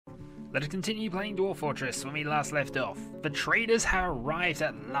Let us continue playing Dwarf Fortress when we last left off. The traders have arrived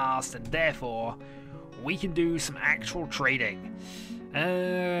at last, and therefore we can do some actual trading.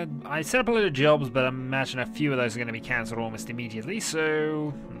 I set up a load of jobs, but I imagine a few of those are going to be cancelled almost immediately,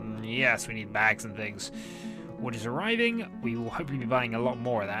 so yes, we need bags and things. Wood is arriving. We will hopefully be buying a lot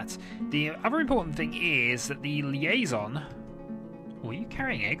more of that. The other important thing is that the liaison... Were you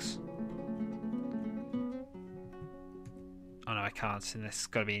carrying eggs? Oh no, I can't, and this has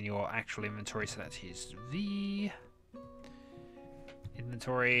got to be in your actual inventory, so that is V.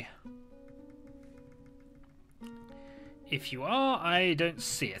 Inventory. If you are, I don't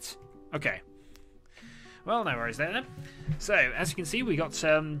see it. Okay. Well, no worries there then. So, as you can see, we got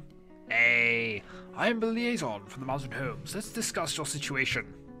I am the liaison from the Mountain Homes. Let's discuss your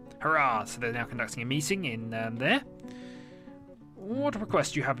situation. Hurrah! So they're now conducting a meeting in there. What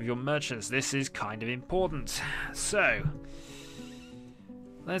request do you have of your merchants? This is kind of important. So,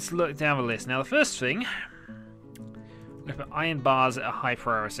 let's look down the list. Now, the first thing, look at iron bars at a high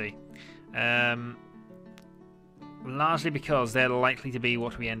priority. Largely because they're likely to be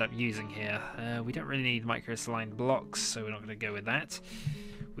what we end up using here. We don't really need micro-aligned blocks, so we're not going to go with that.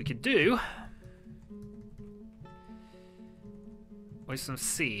 We could do with some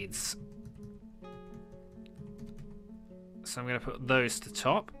seeds. So I'm going to put those to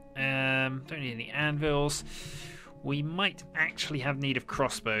top. Don't need any anvils. We might actually have need of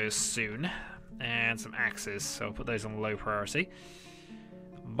crossbows soon. And some axes, so I'll put those on low priority.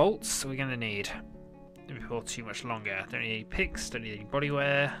 Bolts we're going to need before too much longer. Don't need any picks, don't need any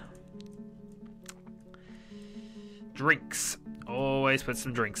bodywear. Drinks. Always put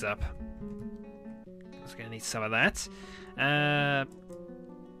some drinks up. So going to need some of that.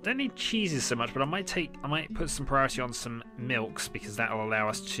 Don't need cheeses so much, but I might put some priority on some milks because that will allow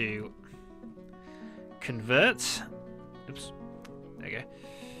us to convert. Oops. There you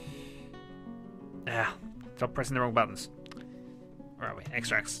go. Stop pressing the wrong buttons. Where are we?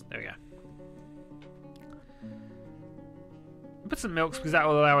 Extracts. There we go. Put some milks because that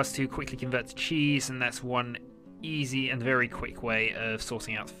will allow us to quickly convert to cheese, and that's one easy and very quick way of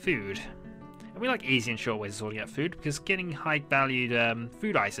sorting out food. And we like easy and short ways of sorting out food because getting high valued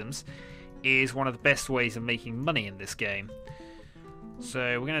food items is one of the best ways of making money in this game. So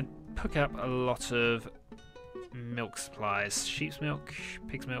we're going to pick up a lot of milk supplies. Sheep's milk,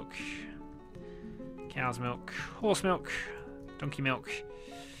 pig's milk, cow's milk, horse milk, donkey milk,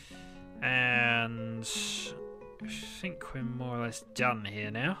 and I think we're more or less done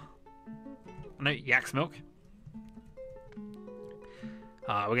here now. No, yak's milk.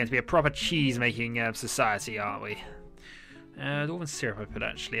 We're going to be a proper cheese-making society, aren't we? Dwarven syrup I put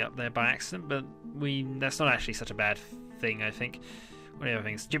actually up there by accident, but that's not actually such a bad thing, I think. What are the other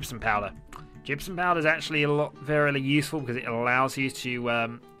things? Gypsum powder. Gypsum powder is actually very useful because it allows you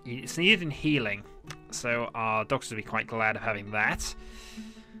to... it's needed in healing, so our doctors will be quite glad of having that.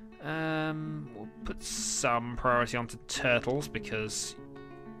 We'll put some priority onto turtles because...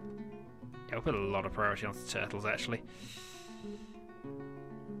 Yeah, we'll put a lot of priority onto turtles, actually.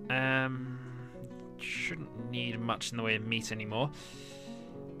 Shouldn't need much in the way of meat anymore.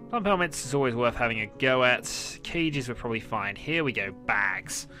 Plump helmets is always worth having a go at. Cages we're probably fine. Here we go.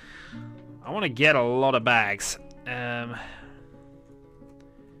 Bags. I want to get a lot of bags. Yeah,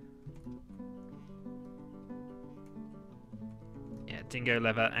 dingo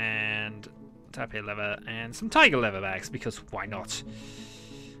leather and tapir leather and some tiger leather bags because why not?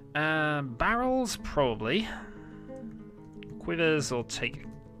 Barrels probably. Quivers I'll take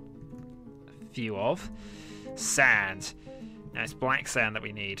a few of. Sand. Now it's black sand that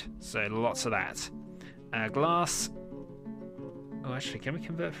we need, so lots of that. Glass. Oh, actually, can we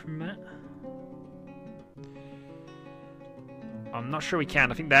convert from that? I'm not sure we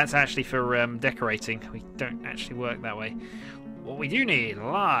can. I think that's actually for decorating. We don't actually work that way. What we do need: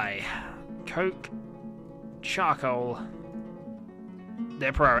 lye, coke, charcoal.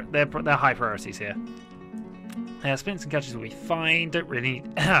 They're high priorities here. Splints and catches will be fine. Don't really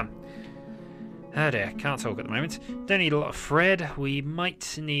need... Oh dear, can't talk at the moment. Don't need a lot of thread. We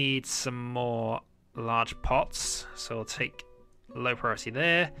might need some more large pots, so I'll take low priority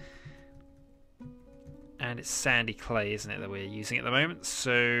there. And it's sandy clay, isn't it, that we're using at the moment,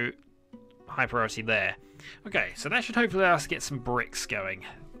 so high priority there. Okay, so that should hopefully allow us to get some bricks going.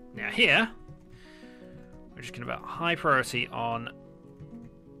 Now here, we're just going to put high priority on...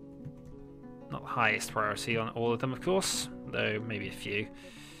 Not the highest priority on all of them, of course, though maybe a few.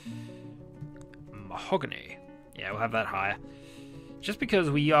 Mahogany. Yeah, we'll have that higher. Just because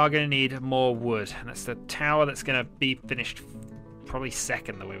we are going to need more wood. And that's the tower that's going to be finished probably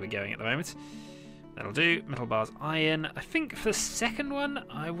second the way we're going at the moment. That'll do. Metal bars, iron. I think for the second one,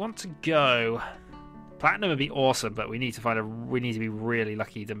 I want to go. Platinum would be awesome, but we need to find a. We need to be really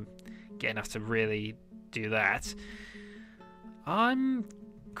lucky to get enough to really do that. I'm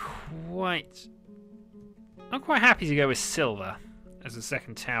quite happy to go with silver as a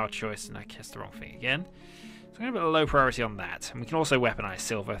second tower choice, and I guessed the wrong thing again. So I'm going to put a low priority on that. And we can also weaponize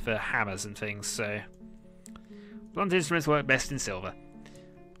silver for hammers and things, so blunt instruments work best in silver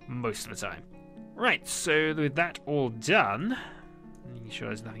most of the time. Right, so with that all done, making sure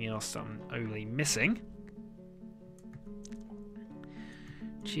there's nothing else I'm overly missing.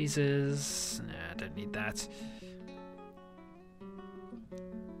 Cheeses, nah, I don't need that.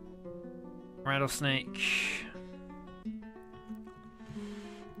 Rattlesnake. I'm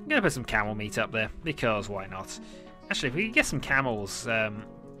gonna put some camel meat up there because why not? Actually, if we can get some camels, if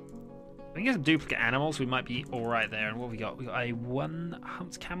we can get some duplicate animals, we might be all right there. And what have we got? We got a 1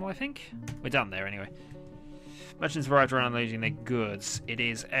 humped camel, I think. We're done there anyway. Merchants arrived around unloading their goods. It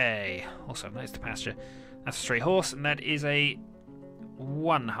is a also nice to pasture. That's a straight horse, and that is a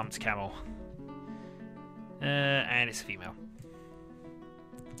 1 humped camel, and it's a female.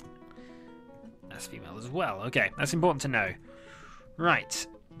 That's female as well. Okay, that's important to know. Right,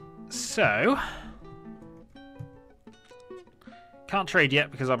 so can't trade yet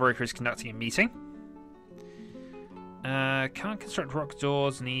because our broker is conducting a meeting. Can't construct rock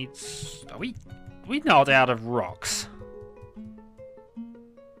doors. Needs. Are we not out of rocks?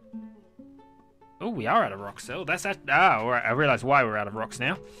 Oh, we are out of rocks still. That's that. Ah, right. I realise why we're out of rocks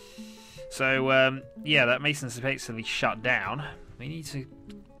now. So, yeah, that mason's effectively shut down. We need to.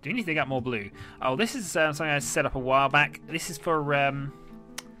 Do we need to dig up more blue? Oh, this is something I set up a while back. This is for.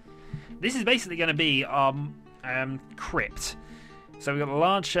 This is basically going to be our crypt. So we've got a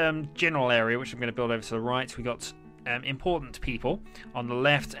large general area, which I'm going to build over to the right. We've got important people on the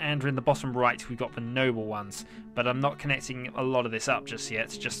left, and in the bottom right, we've got the noble ones. But I'm not connecting a lot of this up just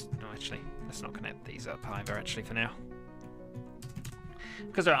yet. No, actually. Let's not connect these up either, actually, for now.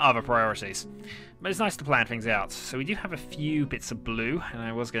 Because there are other priorities. But it's nice to plan things out. So we do have a few bits of blue, and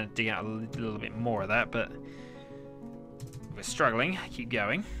I was going to dig out a little bit more of that, but we're struggling. Keep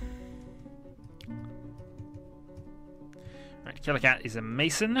going. Right, Killer Cat is a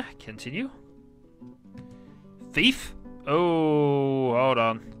mason. Continue. Thief? Oh, hold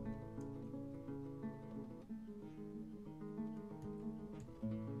on.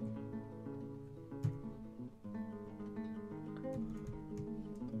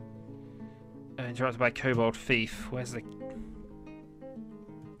 Interrupted by Kobold Thief. Where's the...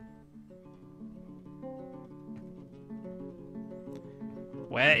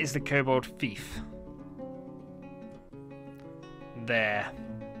 Where is the Kobold Thief? There.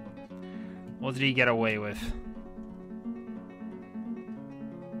 What did he get away with?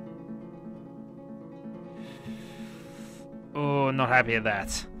 Oh, not happy at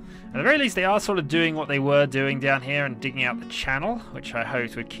that. At the very least, they are sort of doing what they were doing down here and digging out the channel, which I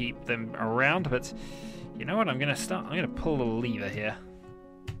hoped would keep them around. But you know what? I'm going to pull the lever here.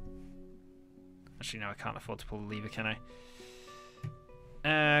 Actually, no, I can't afford to pull the lever, can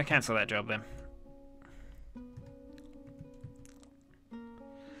I? Cancel that job then.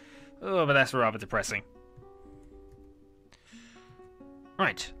 Oh, but that's rather depressing.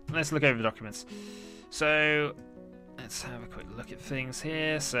 Right, let's look over the documents. So let's have a quick look at things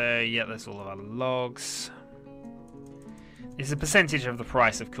here. So, yeah, there's all of our logs. It's a percentage of the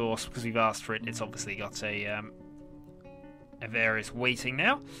price, of course, because we've asked for it. It's obviously got a various weighting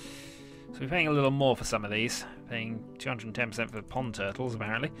now. So we're paying a little more for some of these. Paying 210% for pond turtles,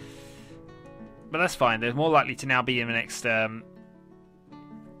 apparently. But that's fine. They're more likely to now be in the next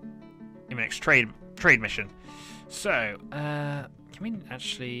trade mission. So, can we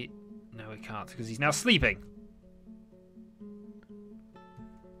actually... No, we can't, because he's now sleeping.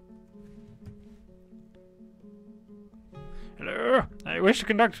 Hello, I wish to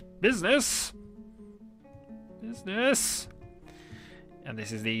conduct business. Business. And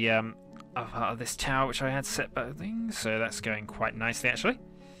this is the of this tower which I had set by things, so that's going quite nicely actually.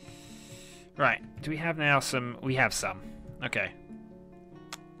 Right, do we have now some? We have some. Okay.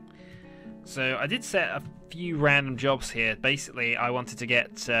 So I did set a few random jobs here. Basically, I wanted to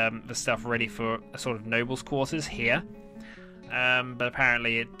get the stuff ready for a sort of noble's quarters here. But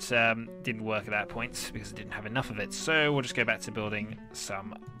apparently it didn't work at that point because I didn't have enough of it. So we'll just go back to building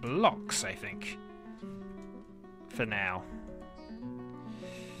some blocks, I think, for now.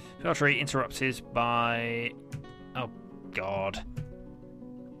 Filtry interrupted by... Oh, God.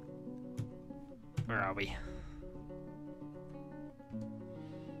 Where are we?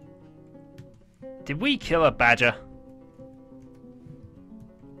 Did we kill a badger?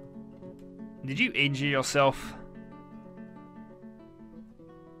 Did you injure yourself?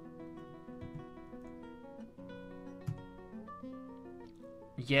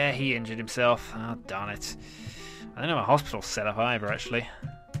 Yeah, he injured himself. Oh, darn it. I don't know a hospital's set up either, actually.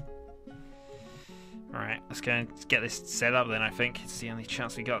 Alright, let's go and get this set up then, I think. It's the only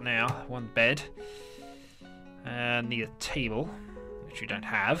chance we got now. One bed. Need a table, which we don't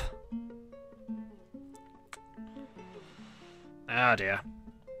have. Oh dear.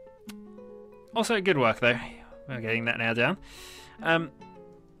 Also, good work though. We're getting that now down.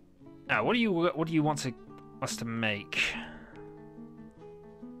 What do you want us to make?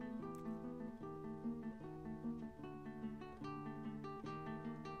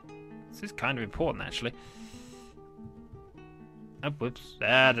 This is kind of important, actually. Oh, whoops. Get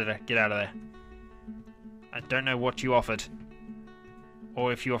out of there. I don't know what you offered.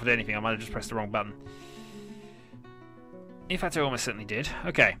 Or if you offered anything, I might have just pressed the wrong button. In fact, I almost certainly did.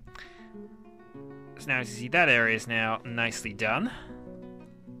 Okay. So now, as you see, that area is now nicely done.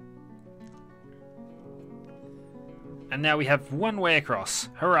 And now we have one way across.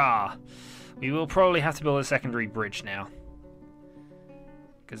 Hurrah! We will probably have to build a secondary bridge now,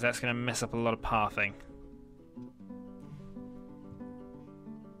 because that's going to mess up a lot of pathing.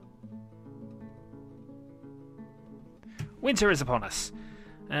 Winter is upon us.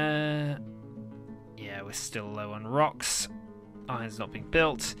 Yeah, we're still low on rocks. Iron's not being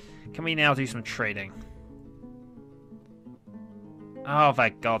built. Can we now do some trading? Oh, for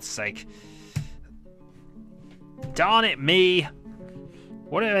God's sake. Darn it, me!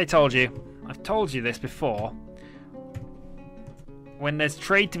 What have I told you? I've told you this before. When there's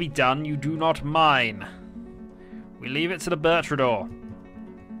trade to be done, you do not mine. We leave it to the Bertrador.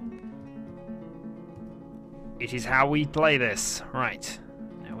 It is how we play this. Right.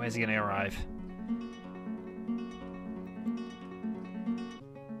 Now, where's he going to arrive?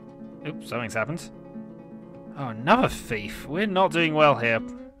 Oops, something's happened. Oh, another thief. We're not doing well here.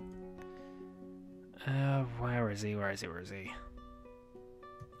 Where is he? Where is he? Where is he?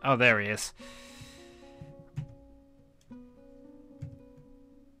 Oh, there he is.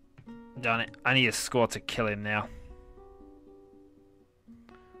 Darn it. I need a squad to kill him now.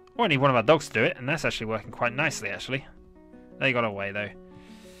 Or I need one of our dogs to do it, and that's actually working quite nicely, actually. They got away, though.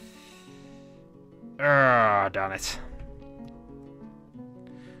 Darn it.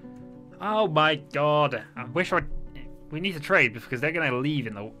 Oh my God. I wish I... We need to trade because they're going to leave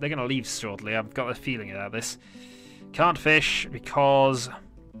they're going to leave shortly. I've got a feeling about this. Can't fish because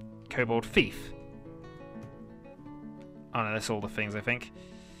Kobold Thief. Oh no, that's all the things, I think.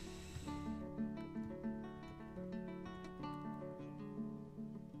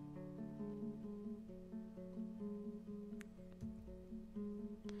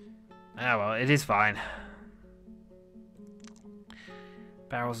 Ah well, it is fine.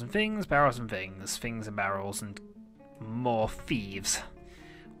 Barrels and things, things and barrels, and more thieves.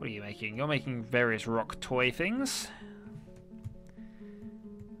 What are you making? You're making various rock toy things.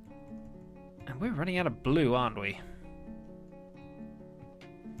 And we're running out of blue, aren't we?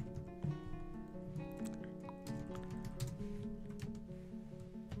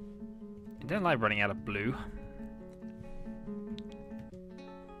 I don't like running out of blue.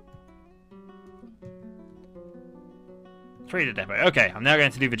 Trader depot. Okay, I'm now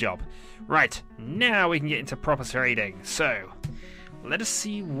going to do the job. Right, now we can get into proper trading. So, let us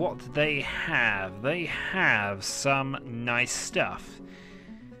see what they have. They have some nice stuff.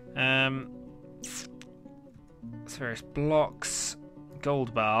 Various blocks,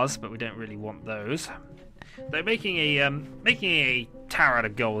 gold bars, but we don't really want those. Though making a tower out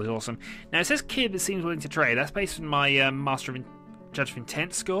of gold is awesome. Now it says Kib seems willing to trade. That's based on my Master of Judge of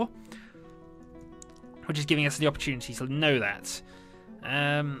Intent score, which is giving us the opportunity to know that.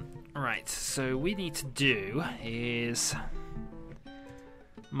 Right, so we need to do is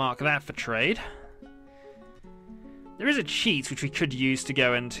mark that for trade. There is a cheat which we could use to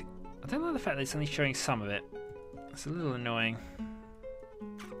go and... I don't like the fact that it's only showing some of it. It's a little annoying.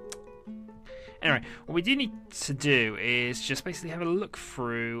 Anyway, what we do need to do is just basically have a look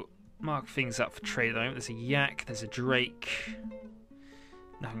through, mark things up for trade at the moment. There's a yak, there's a drake.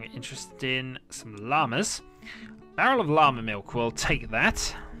 Nothing I'm interested in. Some llamas. Barrel of llama milk, we'll take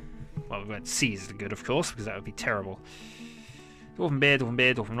that. Well, we won't seize the good, of course, because that would be terrible. Dwarven beer,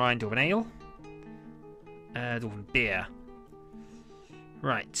 dwarven wine, dwarven ale. Dwarven beer.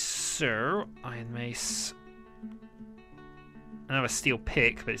 Right, so iron mace. Another steel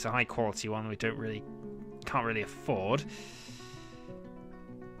pick, but it's a high quality one we can't really afford.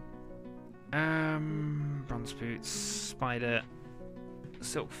 Bronze boots, spider,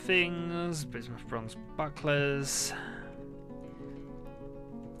 silk things, bismuth bronze bucklers.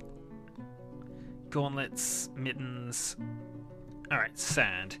 gauntlets, mittens. Alright,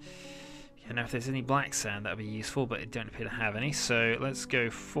 sand. I don't know if there's any black sand that would be useful, but I don't appear to have any. So let's go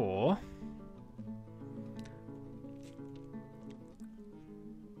for...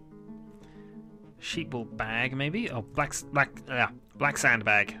 sheepwool bag, maybe? Oh, black sand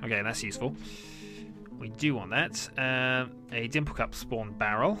bag. Okay, that's useful. We do want that. A dimple cup spawn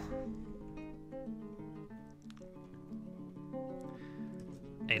barrel.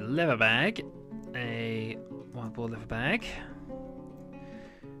 A leather bag. A whiteboard leather bag.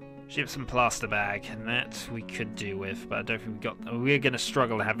 Gypsum plaster bag, and that we could do with, but I don't think we got... we're going to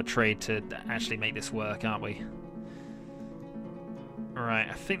struggle to have a trade to actually make this work, aren't we? Right,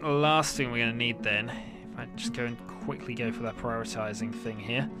 I think the last thing we're going to need then, if I just go and quickly go for that prioritising thing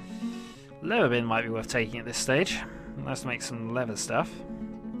here. Leather bin might be worth taking at this stage. Let's make some leather stuff.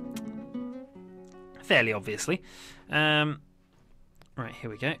 Fairly obviously. Right, here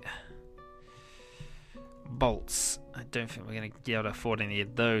we go. Bolts. I don't think we're going to be able to afford any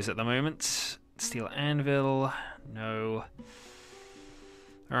of those at the moment. Steel anvil. No.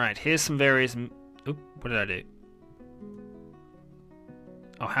 Alright, here's some various... oop, what did I do?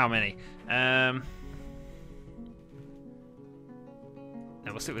 Oh, how many? No,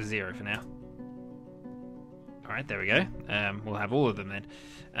 we'll stick with 0 for now. Alright, there we go. We'll have all of them then.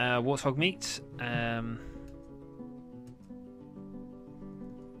 Warthog meat.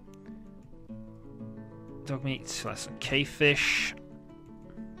 Dog meat. Some cave fish.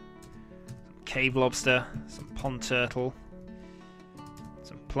 Some cave lobster. Some pond turtle.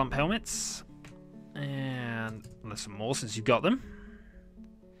 Some plump helmets. And there's some more since you've got them.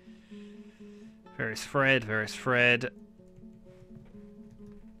 Various thread.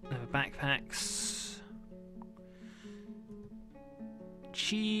 Leather backpacks.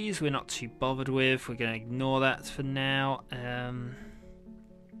 Cheese, we're not too bothered with. We're going to ignore that for now.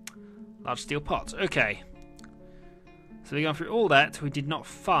 Large steel pots. Okay. So we've gone through all that. We did not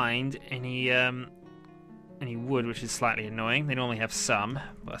find any wood, which is slightly annoying. They normally have some,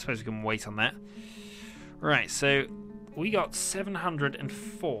 but I suppose we can wait on that. Right, so we got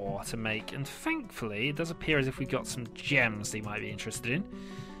 704 to make, and thankfully it does appear as if we got some gems they might be interested in.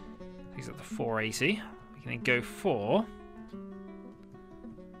 These are the 480. We can then go for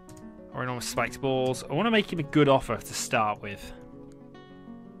our enormous spiked balls. I want to make him a good offer to start with.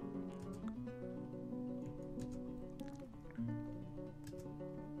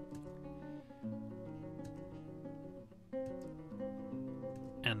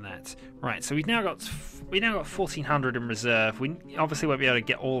 And that. Right, so we've now got 1400 in reserve. We obviously won't be able to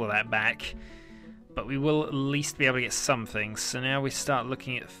get all of that back, but we will at least be able to get some things. So now we start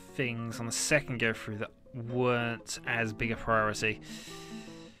looking at things on the second go through that weren't as big a priority.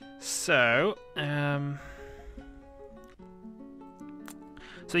 So, so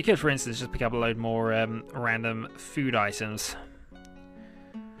you could, for instance, just pick up a load more random food items.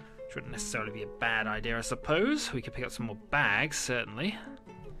 Which wouldn't necessarily be a bad idea, I suppose. We could pick up some more bags, certainly.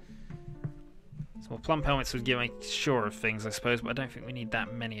 Some more plump helmets would give me sure of things, I suppose, but I don't think we need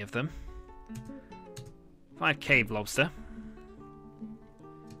that many of them. 5 cave lobster.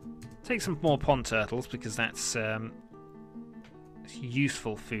 Take some more pond turtles, because that's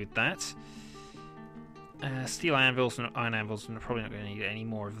useful food, that. Steel anvils and iron anvils, and we're probably not going to need any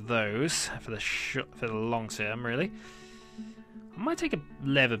more of those for the long term, really. I might take a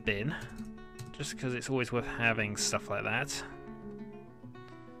leather bin, just because it's always worth having stuff like that.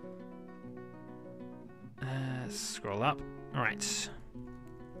 Scroll up. Alright.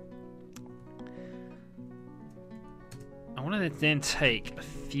 I want to then take a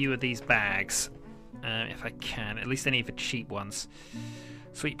few of these bags, if I can, at least any of the cheap ones.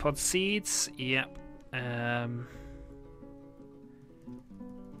 Sweet pod seeds, yep.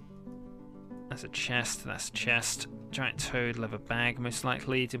 That's a chest, that's a chest. Giant toad, leather bag, most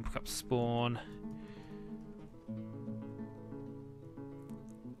likely. Dimple cup spawn.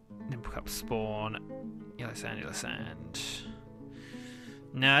 Dimple cup spawn. Yellow sand, yellow sand.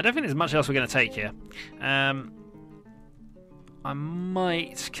 No, I don't think there's much else we're going to take here. I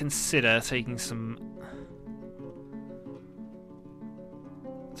might consider taking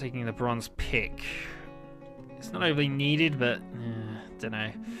the bronze pick. It's not overly needed, but don't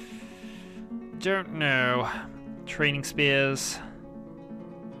know. Training spears,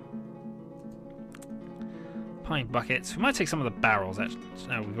 pine buckets. We might take some of the barrels. Actually,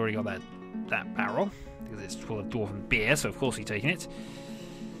 no, we've already got that barrel because it's full of dwarven beer. So of course we're taking it.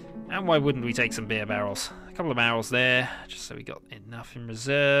 And why wouldn't we take some beer barrels? A couple of barrels there, just so we got enough in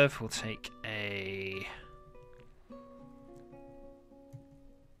reserve. We'll take a...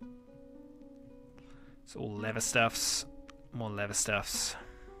 It's all leather stuffs. More leather stuffs.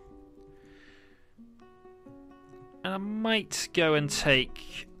 And I might go and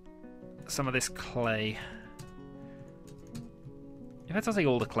take some of this clay. In fact, I'll take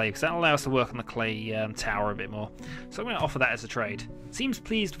all the clay, because that'll allow us to work on the clay tower a bit more. So I'm going to offer that as a trade. Seems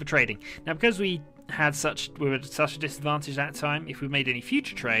pleased for trading. Now, because we were at such a disadvantage that time, if we made any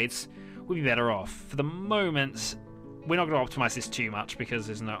future trades, we'd be better off. For the moment, we're not going to optimize this too much, because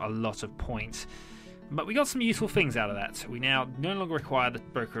there's not a lot of point. But we got some useful things out of that. We now no longer require the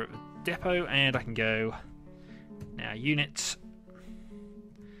broker at the depot, and I can go... Now, unit,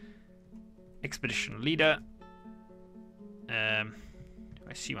 expedition leader. I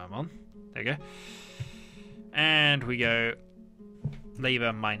assume I'm on. There we go. And we go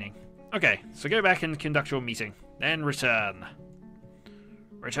labor mining. Okay, so go back and conduct your meeting. Then return.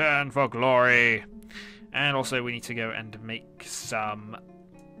 Return for glory. And also we need to go and make some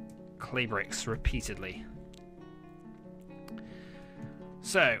clay bricks repeatedly.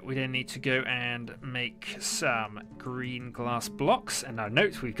 So, we then need to go and make some green glass blocks. And now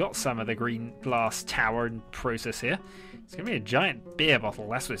note, we've got some of the green glass tower in process here. It's going to be a giant beer bottle,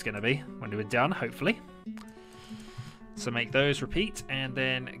 that's what it's going to be when we're done, hopefully. So make those repeat, and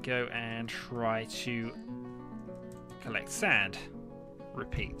then go and try to collect sand.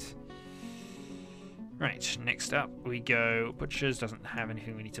 Repeat. Right, next up we go butchers. Doesn't have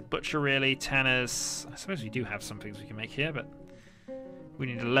anything we need to butcher really. Tanners, I suppose we do have some things we can make here, but we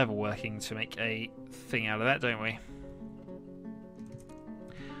need a level working to make a thing out of that, don't we?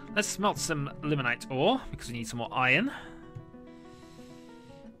 Let's smelt some limonite ore, because we need some more iron.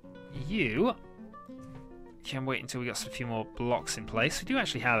 You can wait until we got a few more blocks in place. We do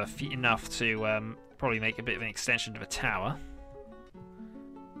actually have enough to probably make a bit of an extension of a tower.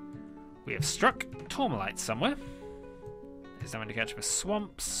 We have struck tourmalite somewhere. There's no one to catch with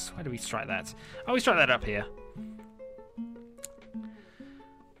swamps. Where do we strike that? Oh, we strike that up here.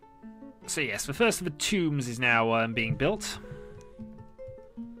 So yes, the first of the tombs is now being built.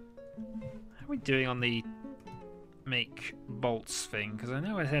 How are we doing on the make bolts thing? Because I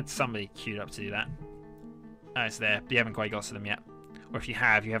know I had somebody queued up to do that. Oh, it's there. You haven't quite got to them yet. Or if you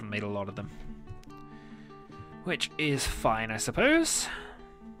have, you haven't made a lot of them. Which is fine, I suppose.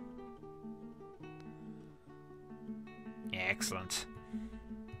 Yeah, excellent.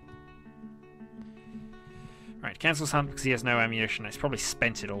 Right, cancels hunt because he has no ammunition. He's probably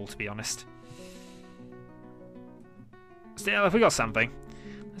spent it all, to be honest. Still, if we got something.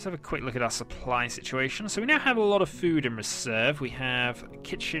 Let's have a quick look at our supply situation. So we now have a lot of food in reserve. We have a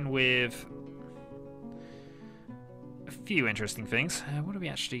kitchen with a few interesting things. What do we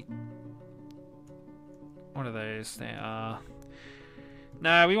actually... What are those? They are...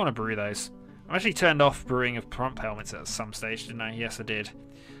 No, we want to brew those. I actually turned off brewing of prompt helmets at some stage, didn't I? Yes, I did.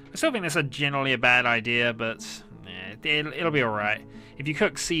 I still think that's generally a bad idea, but it'll be alright. If you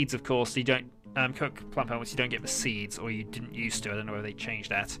cook seeds, of course, you don't cook plump helmets, you don't get the seeds, or you didn't used to. I don't know whether they changed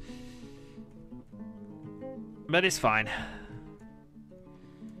that. But it's fine.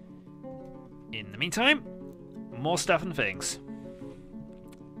 In the meantime, more stuff and things.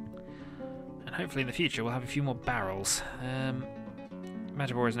 And hopefully in the future we'll have a few more barrels.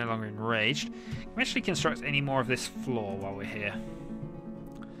 Magivore is no longer enraged. Can we actually construct any more of this floor while we're here?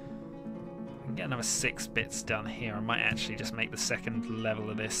 I can get another 6 bits done here. I might actually just make the second level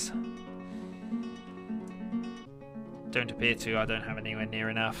of this. Don't appear to. I don't have anywhere near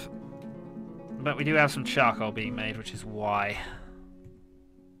enough. But we do have some charcoal being made, which is why.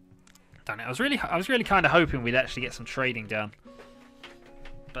 Don't know. I was really kind of hoping we'd actually get some trading done.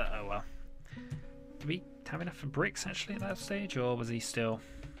 But oh well. Did we have enough for bricks actually at that stage, or was he still?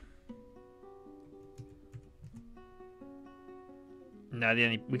 No,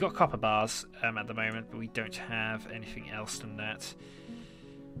 we got copper bars at the moment, but we don't have anything else than that.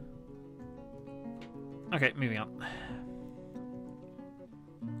 Okay, moving on.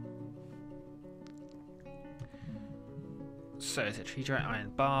 So it's a tree dry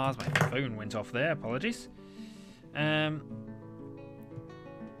iron bars. My phone went off there. Apologies. And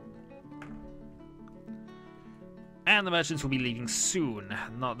the merchants will be leaving soon.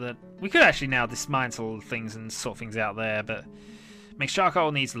 Not that we could actually now dismantle things and sort things out there, but makes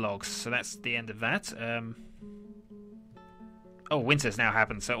charcoal needs logs, so that's the end of that. Oh, winter's now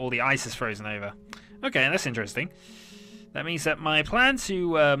happened, so all the ice is frozen over. Okay, that's interesting. That means that my plan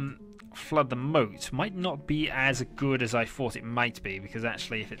to flood the moat might not be as good as I thought it might be, because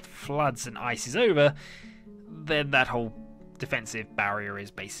actually if it floods and ice is over, then that whole defensive barrier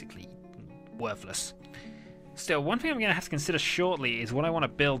is basically worthless. Still, one thing I'm going to have to consider shortly is what I want to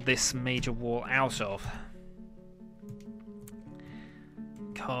build this major wall out of.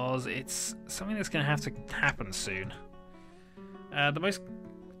 Because it's something that's going to have to happen soon. The most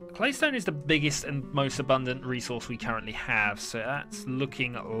Claystone is the biggest and most abundant resource we currently have, so that's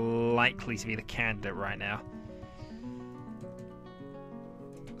looking likely to be the candidate right now.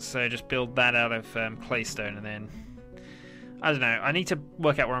 So just build that out of claystone, and then I don't know. I need to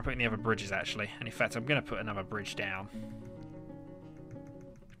work out where I'm putting the other bridges actually. And in fact, I'm going to put another bridge down.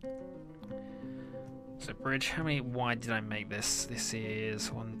 So bridge, how many wide did I make this? This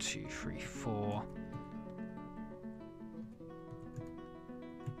is 1, 2, 3, 4.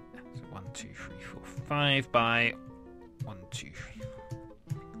 So 1, 2, 3, 4, 5 by 1, 2, 3,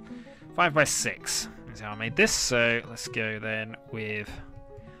 5 by 6 is how I made this. So let's go then with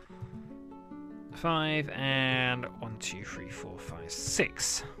 5 and 1, 2, 3, 4, 5,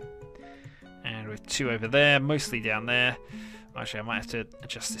 6. And with 2 over there, mostly down there. Actually, I might have to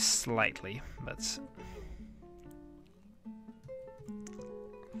adjust this slightly, but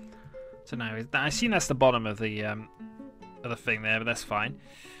so now I assume that's the bottom of the thing there, but that's fine.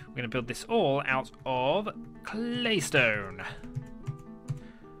 We're going to build this all out of claystone,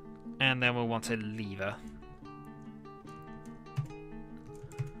 and then we'll want a lever,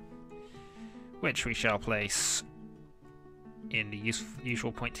 which we shall place in the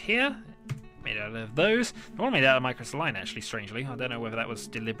usual point here. Made out of those. The one made out of microcrystalline, actually, strangely. I don't know whether that was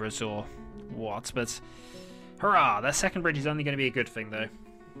deliberate or what, but hurrah! That second bridge is only going to be a good thing, though.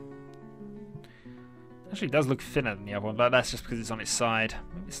 Actually, it does look thinner than the other one, but that's just because it's on its side.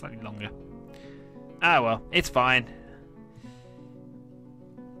 Maybe slightly longer. Ah, well, it's fine.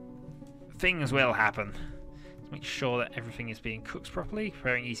 Things will happen. Let's make sure that everything is being cooked properly.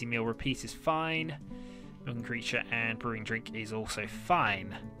 Preparing easy meal repeat is fine. Milking creature and brewing drink is also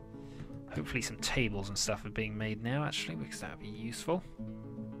fine. Hopefully some tables and stuff are being made now, actually, because that would be useful.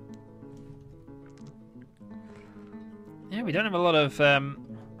 Yeah, we don't have a lot of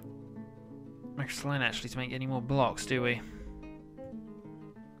microcrystalline, actually, to make any more blocks, do we?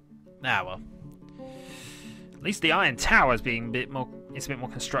 Ah, well. At least the iron tower is being a bit more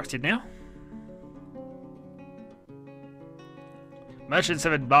constructed now. Merchants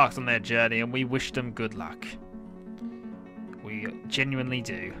have embarked on their journey, and we wish them good luck. We genuinely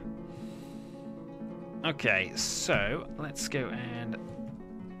do. Okay, so let's go and...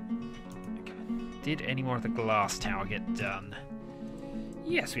 Did any more of the glass tower get done?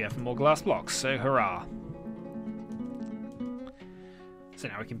 Yes, we have more glass blocks, so hurrah. So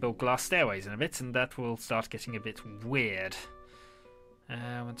now we can build glass stairways in a bit, and that will start getting a bit weird.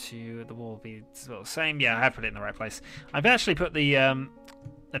 I want to... the wall will be sort of the same. Yeah, I have put it in the right place. I've actually put the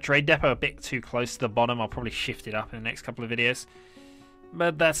trade depot a bit too close to the bottom. I'll probably shift it up in the next couple of videos.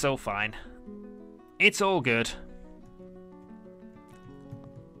 But that's all fine. It's all good.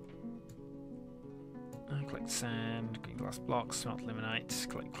 Collect sand, green glass blocks, smelt limonite,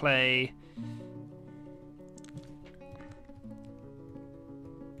 collect clay.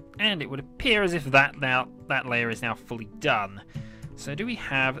 And it would appear as if that layer is now fully done. So do we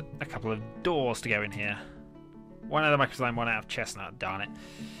have a couple of doors to go in here? One out of microcrystalline, one out of chestnut, darn it.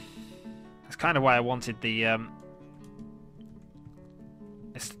 That's kind of why I wanted the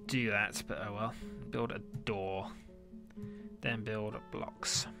let's do that, but oh well. Build a door, then build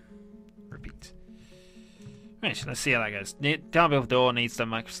blocks. Repeat. Right, let's see how that goes. Can't build a door, needs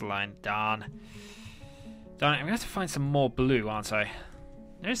some microcrystalline. Darn. Darn it, I'm going to have to find some more blue, aren't I?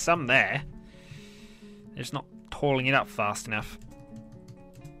 There's some there. They're just not hauling it up fast enough.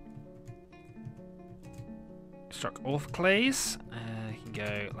 Struck off clays. You can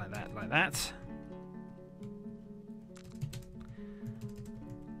go like that, like that.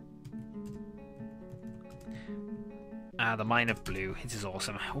 The mine of blue. It is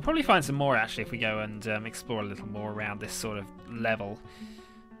awesome. We'll probably find some more actually if we go and explore a little more around this sort of level.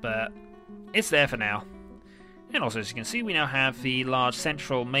 But it's there for now. And also, as you can see, we now have the large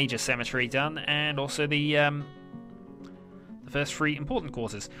central major cemetery done, and also the first 3 important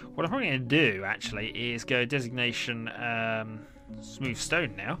quarters. What I'm probably going to do actually is go designation smooth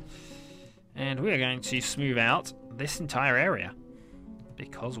stone now, and we are going to smooth out this entire area,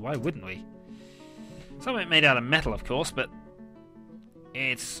 because why wouldn't we? Some of it made out of metal, of course, but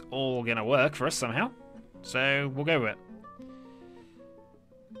it's all going to work for us somehow. So we'll go with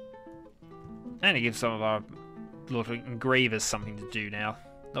it. And it gives some of our little engravers something to do now.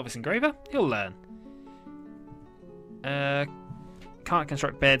 Novice engraver, he'll learn. Can't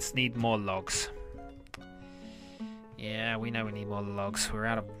construct beds, need more logs. Yeah, we know we need more logs.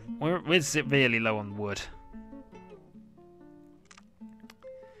 We're severely low on wood.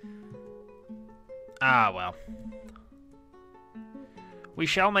 Ah, well. We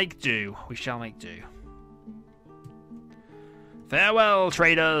shall make do. We shall make do. Farewell,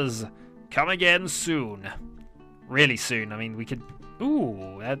 traders. Come again soon. Really soon. I mean, we could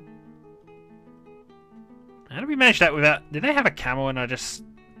Ooh, that... How did we manage that without... Did they have a camel and I just...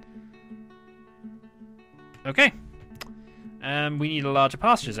 Okay. We need a larger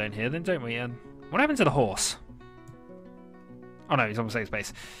pasture zone here then, don't we? What happened to the horse? Oh no, he's on the same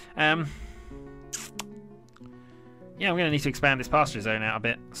space. Yeah, I'm going to need to expand this pasture zone out a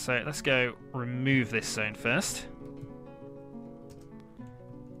bit. So let's go remove this zone first.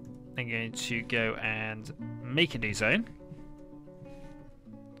 I'm going to go and make a new zone.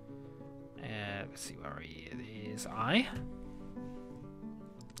 Let's see where it is.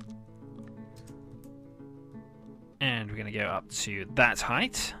 And we're going to go up to that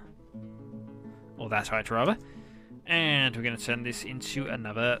height. Or that height, rather. And we're going to turn this into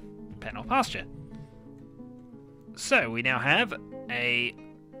another pen or pasture. So, we now have a...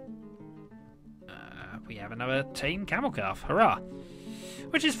 we have another tame camel calf. Hurrah!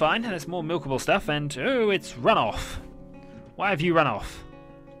 Which is fine. There's more milkable stuff. And, oh, it's run off. Why have you run off?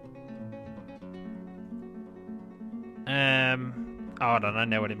 Hold on, I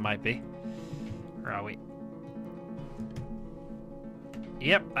know what it might be. Where are we?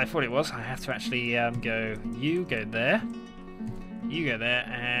 Yep, I thought it was. I have to actually go. You go there. You go there,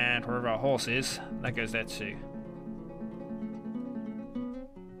 and wherever our horse is, that goes there too.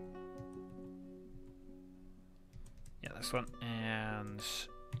 Yeah, this one, and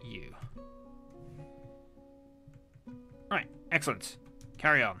you. Right, excellent.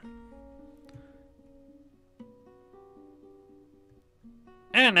 Carry on.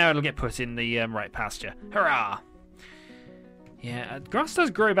 And now it'll get put in the right pasture. Hurrah! Yeah, grass does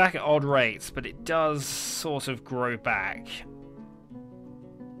grow back at odd rates, but it does sort of grow back.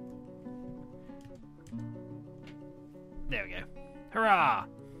 There we go. Hurrah!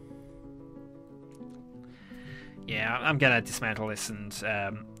 Yeah, I'm going to dismantle this and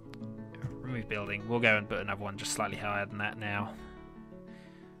remove building. We'll go and put another one just slightly higher than that now.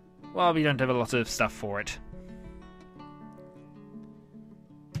 Well, we don't have a lot of stuff for it.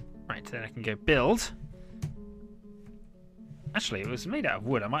 Right, then I can go build. Actually, it was made out of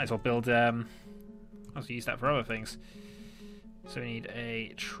wood. I might as well build... I'll use that for other things. So we need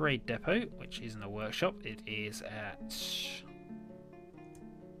a trade depot, which isn't a workshop. It is at...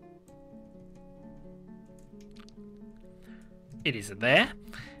 It is there.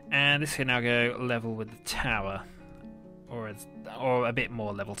 And this can now go level with the tower. Or a bit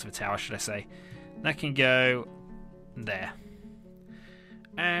more level to the tower, should I say. That can go there.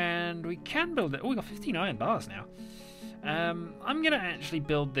 And we can build it. Oh, we've got 15 iron bars now. I'm going to actually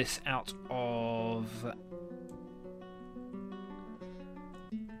build this out of...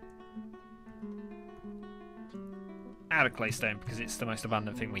 claystone, because it's the most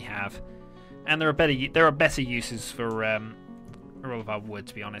abundant thing we have. And there are better uses for all of our wood,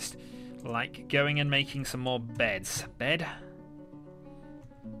 to be honest. Like going and making some more beds. Bed,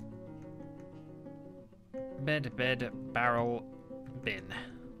 barrel, bin.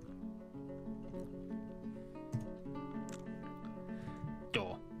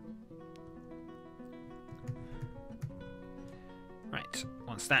 Door. Right,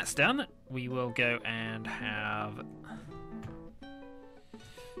 once that's done, we will go and have...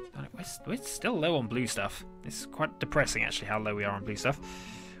 We're still low on blue stuff. It's quite depressing, actually, how low we are on blue stuff.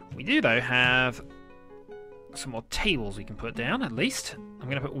 We do, though, have some more tables we can put down, at least. I'm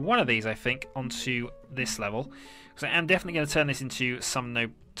going to put one of these, I think, onto this level. Because I am definitely going to turn this into some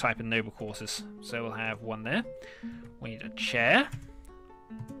type of noble quarters. So we'll have one there. We need a chair,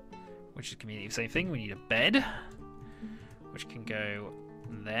 which is conveniently the same thing. We need a bed, which can go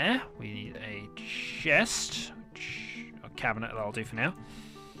there. We need a chest, a cabinet that'll do for now.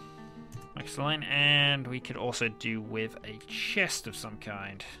 Excellent, and we could also do with a chest of some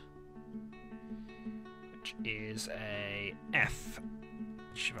kind, which is a F.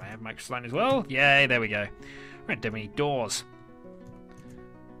 Should I have microline as well? Yay, there we go. Right, then we need doors.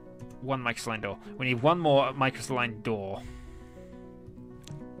 One microline door. We need one more microline door.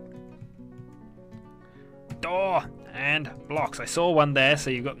 Door and blocks. I saw one there, so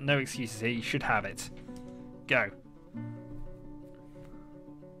you've got no excuses here. You should have it. Go.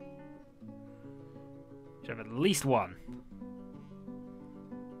 Should have at least one.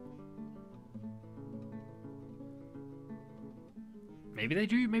 Maybe they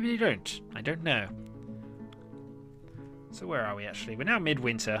do, maybe they don't. I don't know. So where are we actually? We're now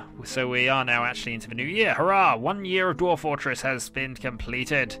midwinter, so we are now actually into the new year. Hurrah! 1 year of Dwarf Fortress has been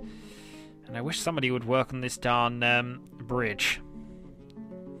completed. And I wish somebody would work on this darn bridge.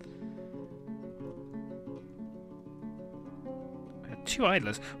 Two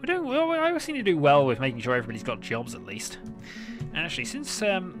idlers. I always seem to do well with making sure everybody's got jobs at least. And actually, since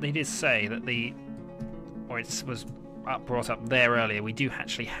they did say that it was brought up there earlier, we do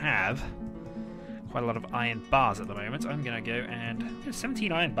actually have quite a lot of iron bars at the moment. I'm going to go and... There's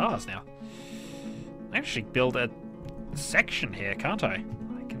 17 iron bars now. I actually build a section here, can't I?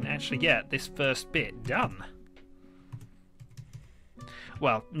 I can actually get this first bit done.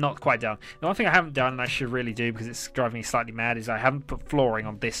 Well, not quite done. The one thing I haven't done, and I should really do because it's driving me slightly mad, is I haven't put flooring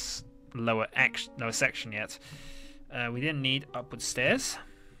on this lower section yet. We then need upward stairs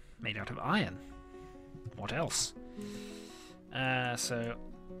made out of iron. What else? So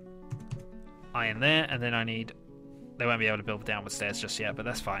iron there, and then I need... They won't be able to build the downward stairs just yet, but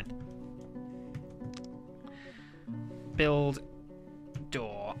that's fine. Build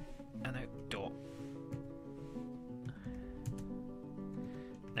door. No, door.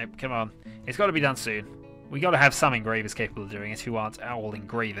 Nope, come on. It's got to be done soon. We got to have some engravers capable of doing it who aren't all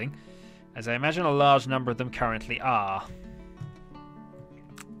engraving, as I imagine a large number of them currently are.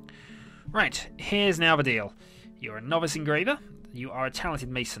 Right, here's now the deal. You're a novice engraver. You are a talented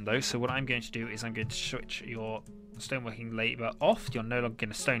mason, though, so what I'm going to do is I'm going to switch your stoneworking labour off. You're no longer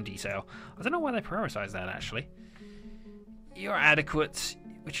going to stone detail. I don't know why they prioritise that, actually. You're adequate.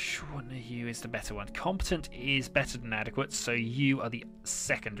 Which one of you is the better one? Competent is better than adequate, so you are the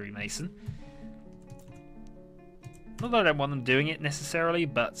secondary mason. Not that I don't want them doing it necessarily,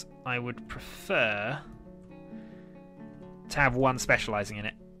 but I would prefer to have one specialising in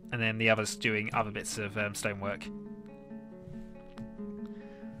it, and then the others doing other bits of stonework.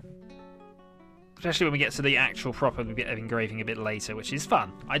 Especially when we get to the actual proper bit of engraving a bit later, which is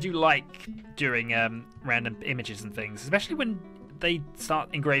fun. I do like doing random images and things, especially when they start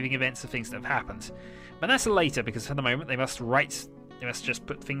engraving events of things that have happened. But that's later, because for the moment they must just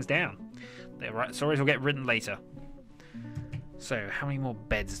put things down. Their stories will get written later. So, how many more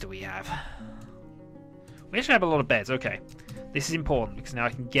beds do we have? We actually have a lot of beds, okay. This is important, because now I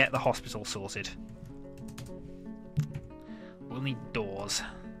can get the hospital sorted. We'll need doors.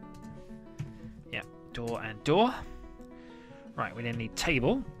 Yeah, door and door. Right, we then need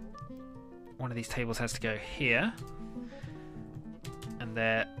table. One of these tables has to go here. And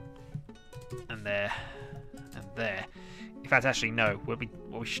there. And there. And there. In fact, actually, no. What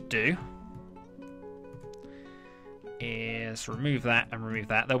we should do is remove that and remove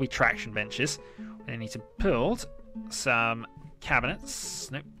that. There'll be traction benches. We need to build some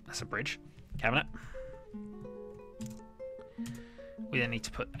cabinets. Nope, that's a bridge. Cabinet. We then need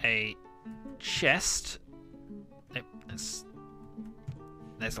to put a chest. Nope, there's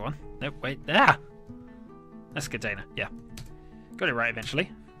the one. Nope, wait. Ah! That's a container, yeah. Got it right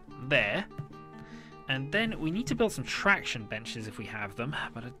eventually. There. And then we need to build some traction benches if we have them,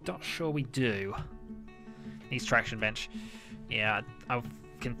 but I'm not sure we do. Needs traction bench. Yeah, I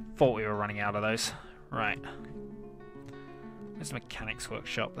thought we were running out of those. Right. Where's the mechanics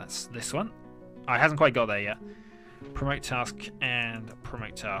workshop? That's this one. Oh, it hasn't quite got there yet. Promote task and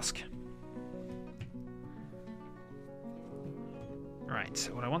promote task. Right,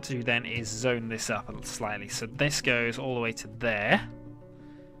 so what I want to do then is zone this up a little slightly. So this goes all the way to there.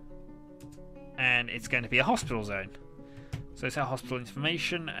 And it's going to be a hospital zone. So it's our hospital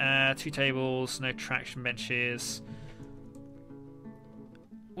information. 2 tables, no traction benches.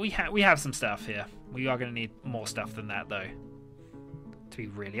 We have some stuff here. We are going to need more stuff than that, though, to be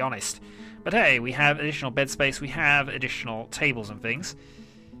really honest. But hey, we have additional bed space. We have additional tables and things.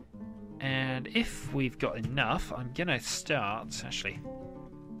 And if we've got enough, I'm going to start... Actually,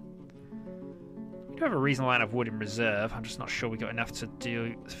 we do have a reasonable amount of wood in reserve. I'm just not sure we've got enough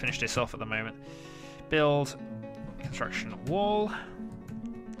to finish this off at the moment. Build... construction wall,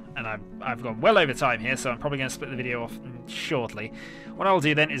 and I've gone well over time here, so I'm probably going to split the video off shortly. What I'll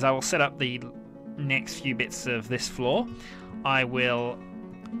do then is I will set up the next few bits of this floor. I will...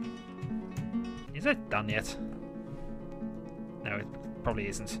 Is it done yet? No, it probably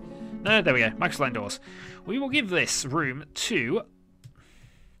isn't. No, there we go. Microline doors. We will give this room to...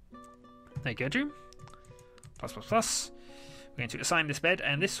 There you go, room. Plus, plus, plus. We're going to assign this bed,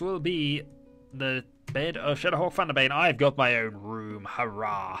 and this will be the bed of Shadowhawk Thunderbane. I've got my own room.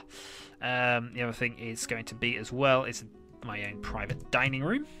 Hurrah! The other thing is going to be as well is my own private dining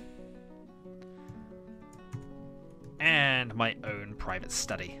room. And my own private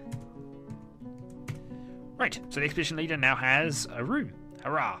study. Right, so the expedition leader now has a room.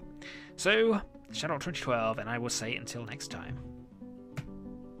 Hurrah! So, Shadowhawk 2012, and I will say until next time.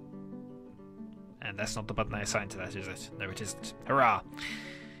 And that's not the button I assigned to that, is it? No, it isn't. Hurrah!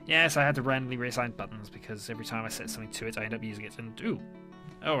 Yes, I had to randomly reassign buttons because every time I set something to it, I end up using it. And ooh,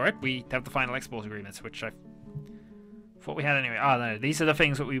 alright, we have the final export agreements, which I thought we had anyway. Ah, no, these are the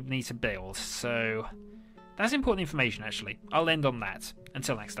things that we need to build. So that's important information, actually. I'll end on that.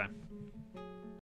 Until next time.